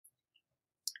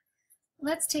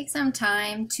Let's take some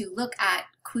time to look at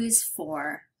quiz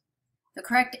 4, the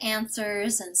correct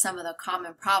answers and some of the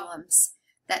common problems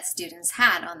that students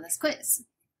had on this quiz.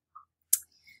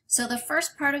 So the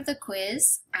first part of the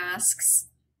quiz asks,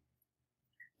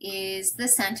 is the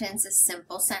sentence a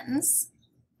simple sentence,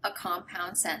 a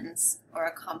compound sentence, or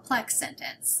a complex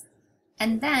sentence?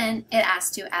 And then it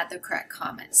asks to add the correct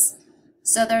commas.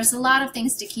 So there's a lot of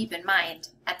things to keep in mind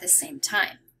at the same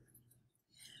time.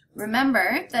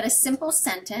 Remember that a simple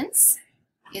sentence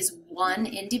is one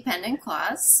independent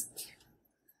clause.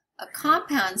 A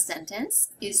compound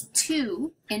sentence is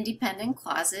two independent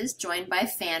clauses joined by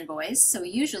fanboys, so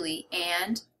usually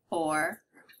and, or,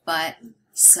 but,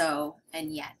 so,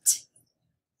 and yet.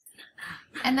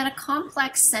 And then a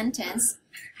complex sentence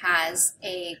has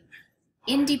a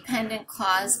independent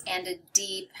clause and a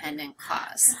dependent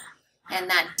clause. And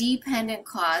that dependent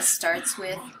clause starts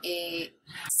with a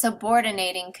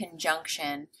subordinating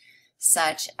conjunction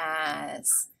such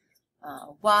as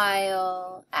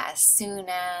while, as soon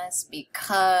as,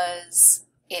 because,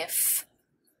 if,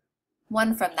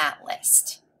 one from that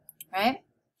list, right?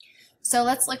 So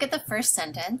let's look at the first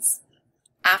sentence.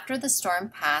 After the storm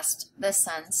passed, the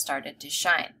sun started to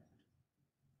shine.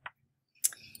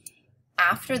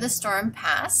 After the storm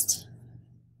passed,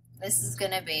 this is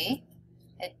going to be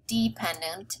a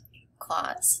dependent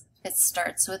clause. It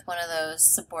starts with one of those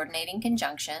subordinating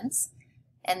conjunctions,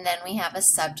 and then we have a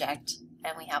subject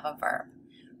and we have a verb.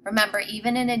 Remember,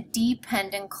 even in a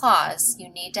dependent clause, you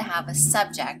need to have a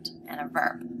subject and a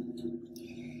verb.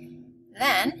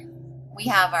 Then we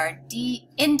have our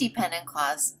independent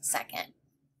clause second.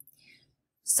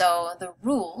 So the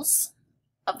rules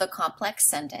of the complex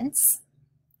sentence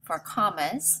for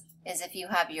commas is if you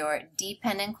have your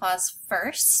dependent clause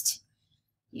first,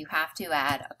 you have to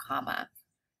add a comma.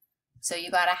 So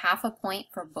you got a half a point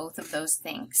for both of those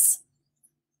things.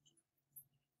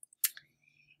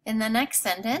 In the next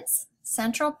sentence,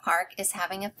 Central Park is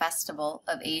having a festival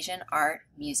of Asian art,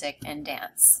 music, and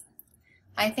dance.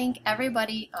 I think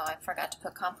everybody, oh, I forgot to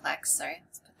put complex, sorry,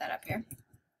 let's put that up here.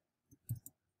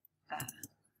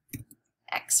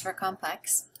 X for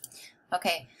complex.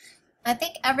 Okay, I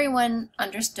think everyone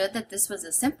understood that this was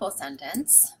a simple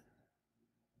sentence,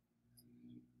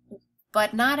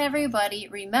 but not everybody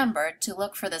remembered to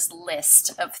look for this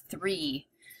list of 3.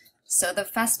 So the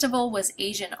festival was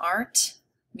Asian art,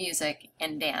 music,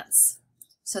 and dance.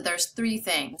 So there's 3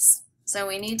 things. So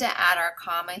we need to add our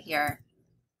comma here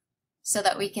so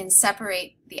that we can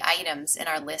separate the items in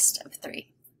our list of 3.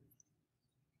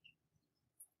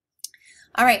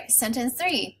 All right, sentence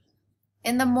 3.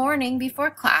 In the morning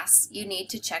before class, you need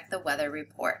to check the weather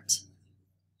report.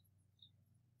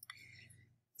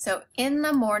 So in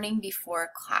the morning before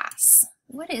class,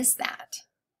 what is that?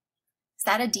 Is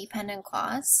that a dependent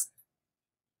clause?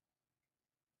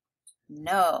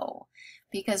 No,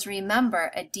 because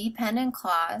remember, a dependent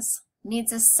clause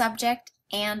needs a subject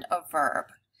and a verb.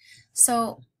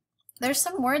 So there's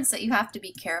some words that you have to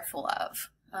be careful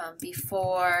of.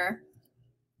 Before,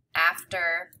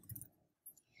 after.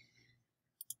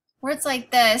 Words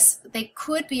like this, they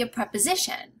could be a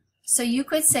preposition. So you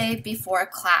could say before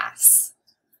class.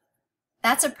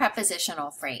 That's a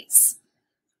prepositional phrase.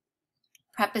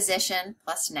 Preposition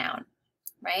plus noun,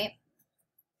 right?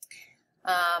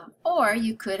 Or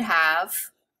you could have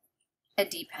a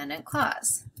dependent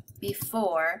clause.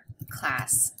 Before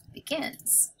class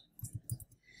begins.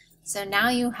 So now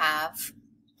you have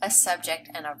a subject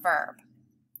and a verb.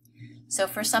 So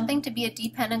for something to be a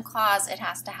dependent clause, it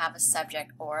has to have a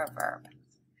subject or a verb.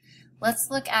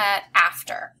 Let's look at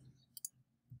after.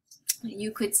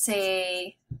 You could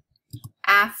say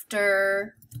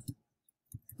after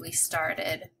we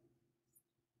started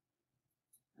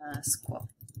school.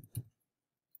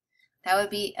 That would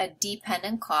be a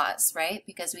dependent clause, right?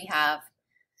 Because we have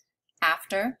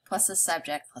after plus a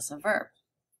subject plus a verb.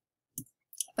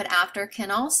 But after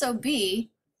can also be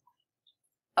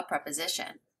a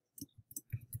preposition.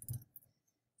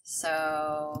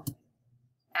 So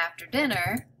after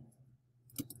dinner,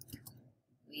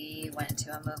 we went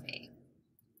to a movie.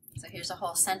 So here's a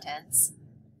whole sentence.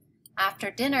 After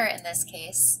dinner, in this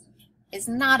case, is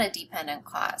not a dependent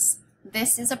clause.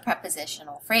 This is a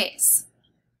prepositional phrase.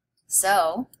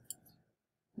 So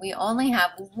we only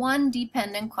have one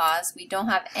dependent clause. We don't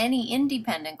have any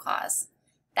independent clause.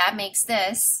 That makes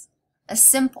this a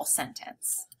simple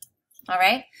sentence. All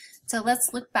right, so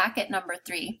let's look back at number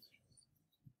 3.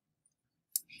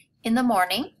 In the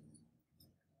morning,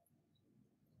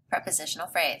 prepositional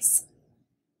phrase.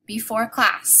 Before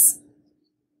class,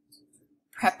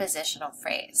 prepositional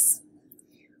phrase.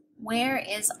 Where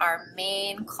is our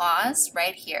main clause?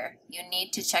 Right here. You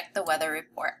need to check the weather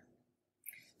report.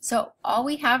 So all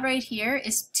we have right here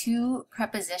is two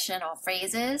prepositional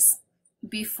phrases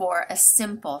before a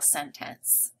simple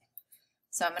sentence.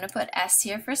 So I'm going to put S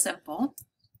here for simple.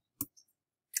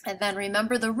 And then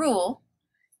remember the rule.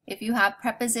 If you have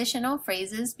prepositional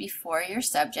phrases before your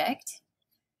subject,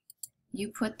 you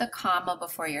put the comma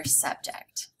before your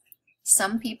subject.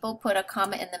 Some people put a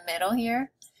comma in the middle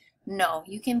here. No,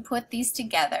 you can put these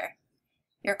together.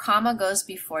 Your comma goes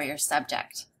before your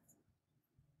subject.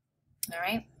 All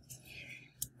right.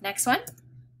 Next one.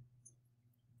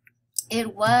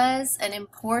 It was an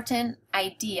important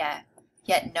idea,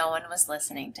 yet no one was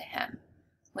listening to him.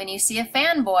 When you see a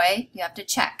fanboy, you have to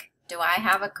check. Do I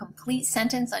have a complete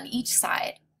sentence on each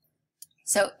side?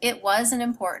 So it was an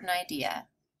important idea.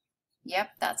 Yep,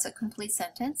 that's a complete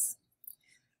sentence.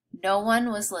 No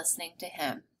one was listening to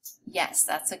him. Yes,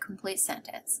 that's a complete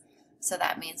sentence. So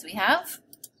that means we have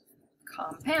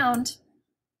compound.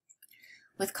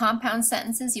 With compound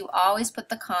sentences, you always put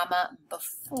the comma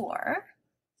before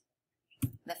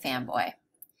the fanboy.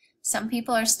 Some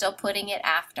people are still putting it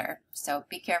after, so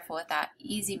be careful with that.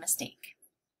 Easy mistake.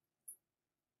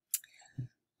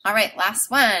 All right,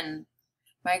 last one.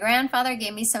 My grandfather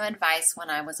gave me some advice when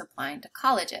I was applying to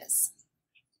colleges.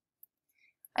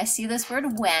 I see this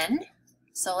word when,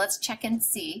 so let's check and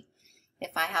see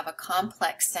if I have a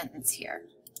complex sentence here.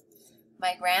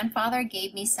 My grandfather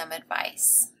gave me some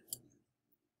advice.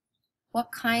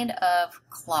 What kind of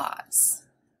clause?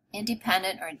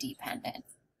 Independent or dependent?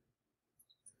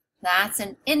 That's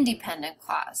an independent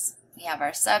clause. We have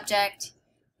our subject,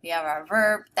 we have our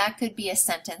verb. That could be a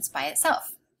sentence by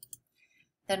itself.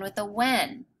 Then with the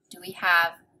when, do we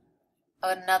have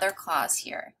another clause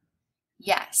here?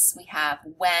 Yes, we have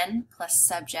when plus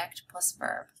subject plus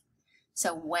verb.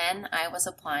 So when I was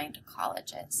applying to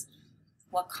colleges.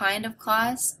 What kind of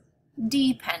clause?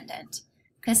 Dependent,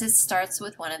 because it starts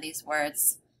with one of these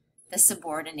words, the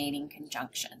subordinating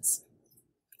conjunctions,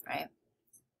 right?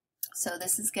 So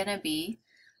this is going to be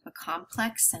a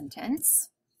complex sentence.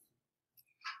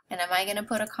 And am I going to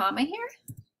put a comma here?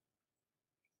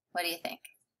 What do you think?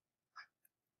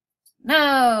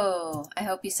 No! I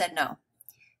hope you said no.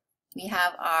 We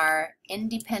have our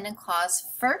independent clause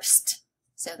first,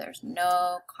 so there's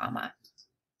no comma.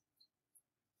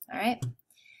 All right.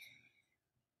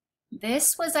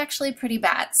 This was actually pretty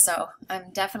bad, so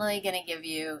I'm definitely going to give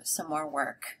you some more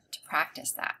work to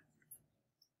practice that.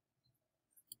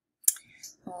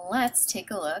 Let's take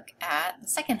a look at the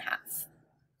second half.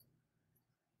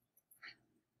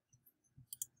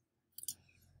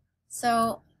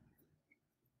 So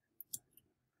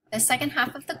the second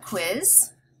half of the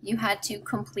quiz, you had to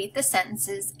complete the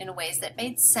sentences in ways that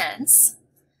made sense.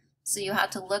 So you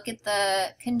had to look at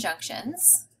the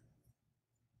conjunctions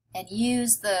and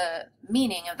use the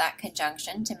meaning of that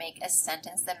conjunction to make a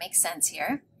sentence that makes sense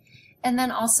here. And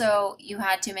then also you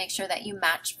had to make sure that you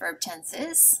matched verb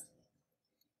tenses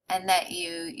and that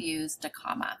you used a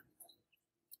comma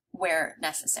where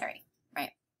necessary,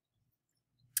 right?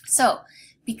 So,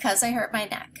 because I hurt my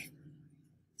neck.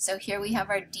 So here we have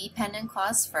our dependent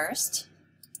clause first.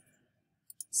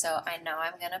 So I know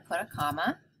I'm going to put a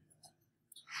comma.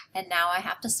 And now I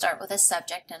have to start with a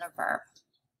subject and a verb.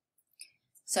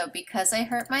 So because I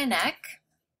hurt my neck,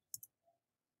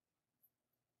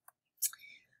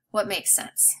 what makes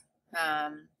sense?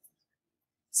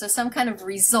 So some kind of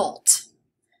result.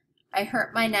 I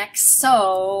hurt my neck,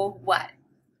 so what?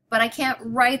 But I can't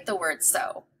write the word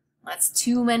so. That's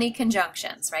too many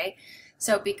conjunctions, right?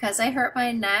 So because I hurt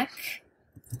my neck,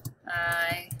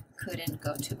 I couldn't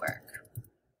go to work.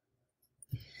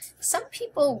 Some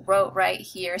people wrote right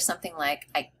here something like,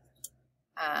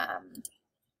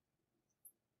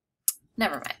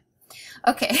 never mind.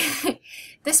 Okay,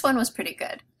 this one was pretty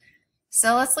good.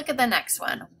 So let's look at the next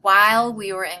one. While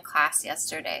we were in class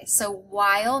yesterday. So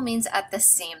while means at the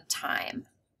same time.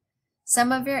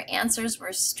 Some of your answers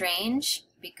were strange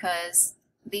because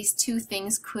these two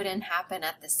things couldn't happen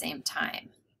at the same time.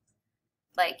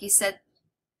 Like you said,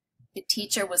 the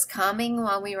teacher was coming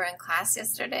while we were in class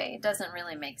yesterday. It doesn't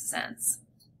really make sense.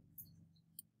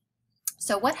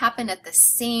 So what happened at the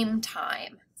same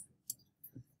time?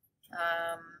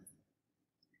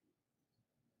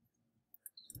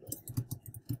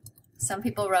 Some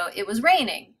people wrote, it was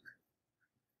raining.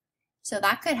 So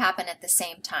that could happen at the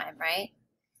same time, right?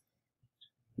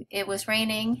 It was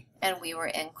raining and we were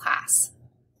in class.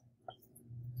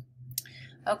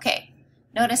 Okay,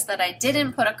 notice that I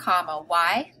didn't put a comma.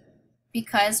 Why?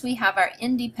 Because we have our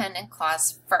independent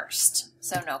clause first,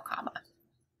 so no comma.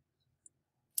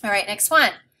 All right, next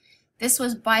one. This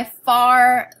was by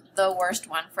far the the worst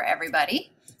one for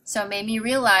everybody. So it made me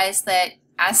realize that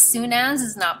as soon as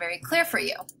is not very clear for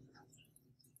you.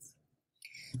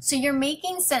 So you're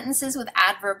making sentences with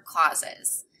adverb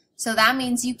clauses. So that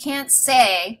means you can't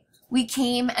say, we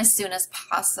came as soon as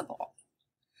possible.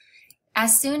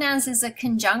 As soon as is a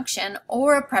conjunction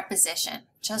or a preposition,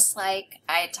 just like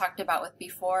I talked about with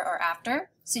before or after.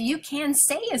 So you can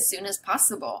say as soon as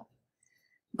possible,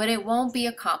 but it won't be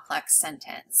a complex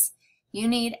sentence. You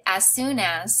need as soon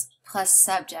as plus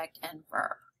subject and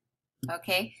verb.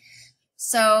 Okay?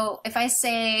 So if I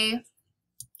say,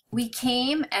 we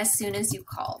came as soon as you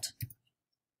called,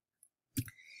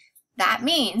 that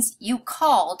means you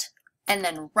called and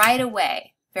then right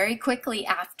away, very quickly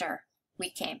after, we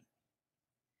came.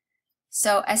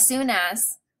 So as soon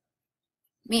as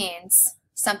means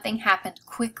something happened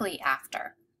quickly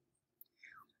after.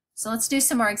 So let's do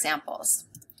some more examples.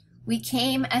 We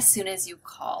came as soon as you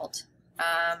called.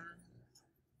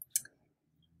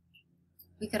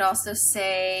 We could also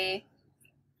say,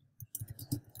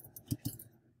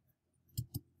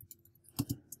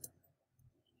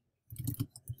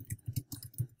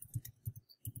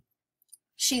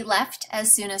 she left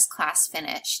as soon as class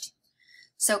finished.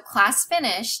 So class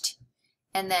finished,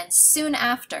 and then soon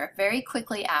after, very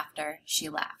quickly after, she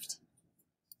left.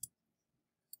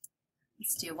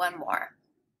 Let's do one more.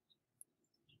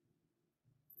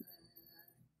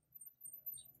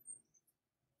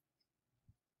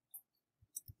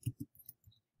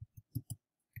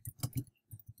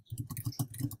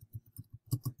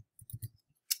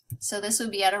 So this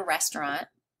would be at a restaurant.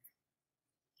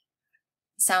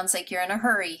 Sounds like you're in a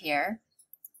hurry here.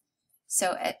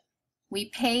 So we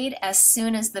paid as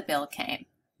soon as the bill came.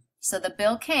 So the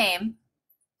bill came,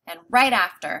 and right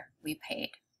after we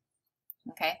paid.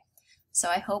 Okay? So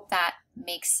I hope that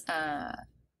makes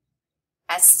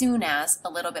as soon as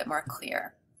a little bit more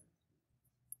clear.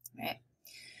 All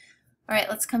right,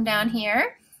 let's come down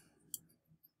here.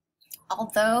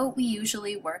 Although we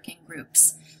usually work in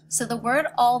groups. So the word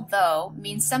although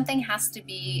means something has to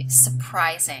be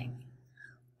surprising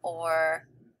or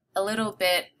a little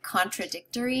bit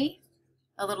contradictory,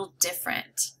 a little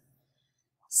different.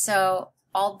 So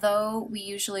although we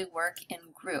usually work in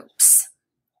groups,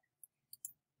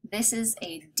 this is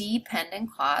a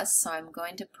dependent clause, so I'm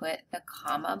going to put a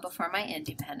comma before my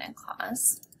independent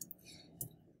clause.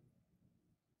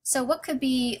 So what could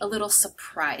be a little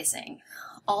surprising?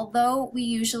 Although we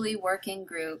usually work in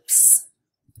groups,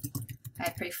 I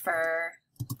prefer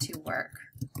to work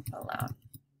alone.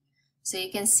 So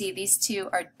you can see these two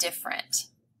are different.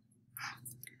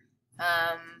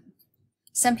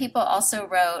 Some people also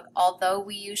wrote, although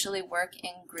we usually work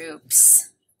in groups,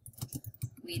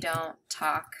 we don't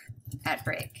talk at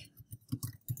break.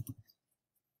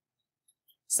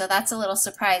 So that's a little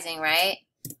surprising, right?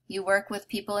 You work with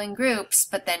people in groups,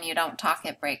 but then you don't talk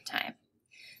at break time.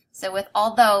 So with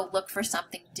although, look for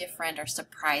something different or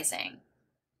surprising.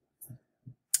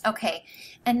 Okay,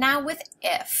 and now with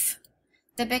if.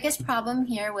 The biggest problem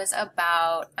here was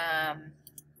about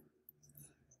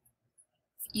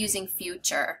using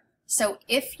future. So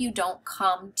if you don't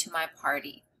come to my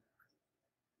party.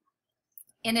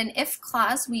 In an if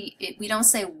clause, we don't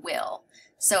say will.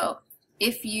 So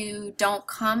if you don't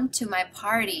come to my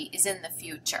party is in the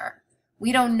future.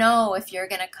 We don't know if you're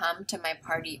going to come to my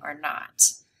party or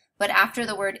not. But after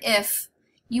the word if,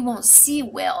 you won't see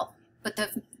will, but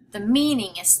the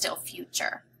meaning is still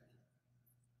future.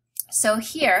 So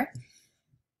here,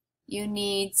 you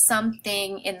need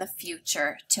something in the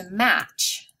future to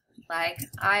match, like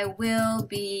I will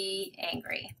be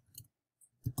angry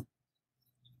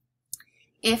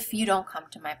if you don't come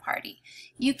to my party.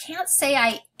 You can't say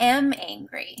I am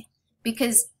angry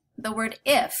because the word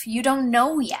if, you don't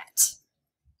know yet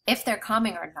if they're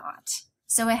coming or not.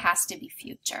 So it has to be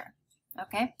future,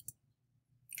 okay?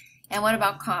 And what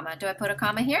about comma? Do I put a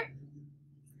comma here?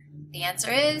 The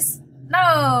answer is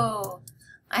no.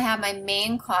 I have my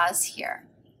main clause here.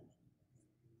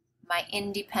 My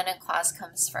independent clause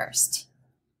comes first.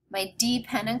 My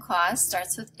dependent clause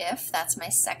starts with if. That's my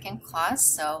second clause,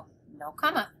 so no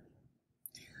comma.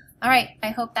 All right, I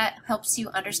hope that helps you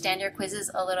understand your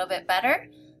quizzes a little bit better.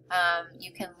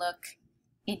 You can look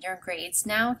in your grades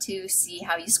now to see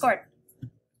how you scored.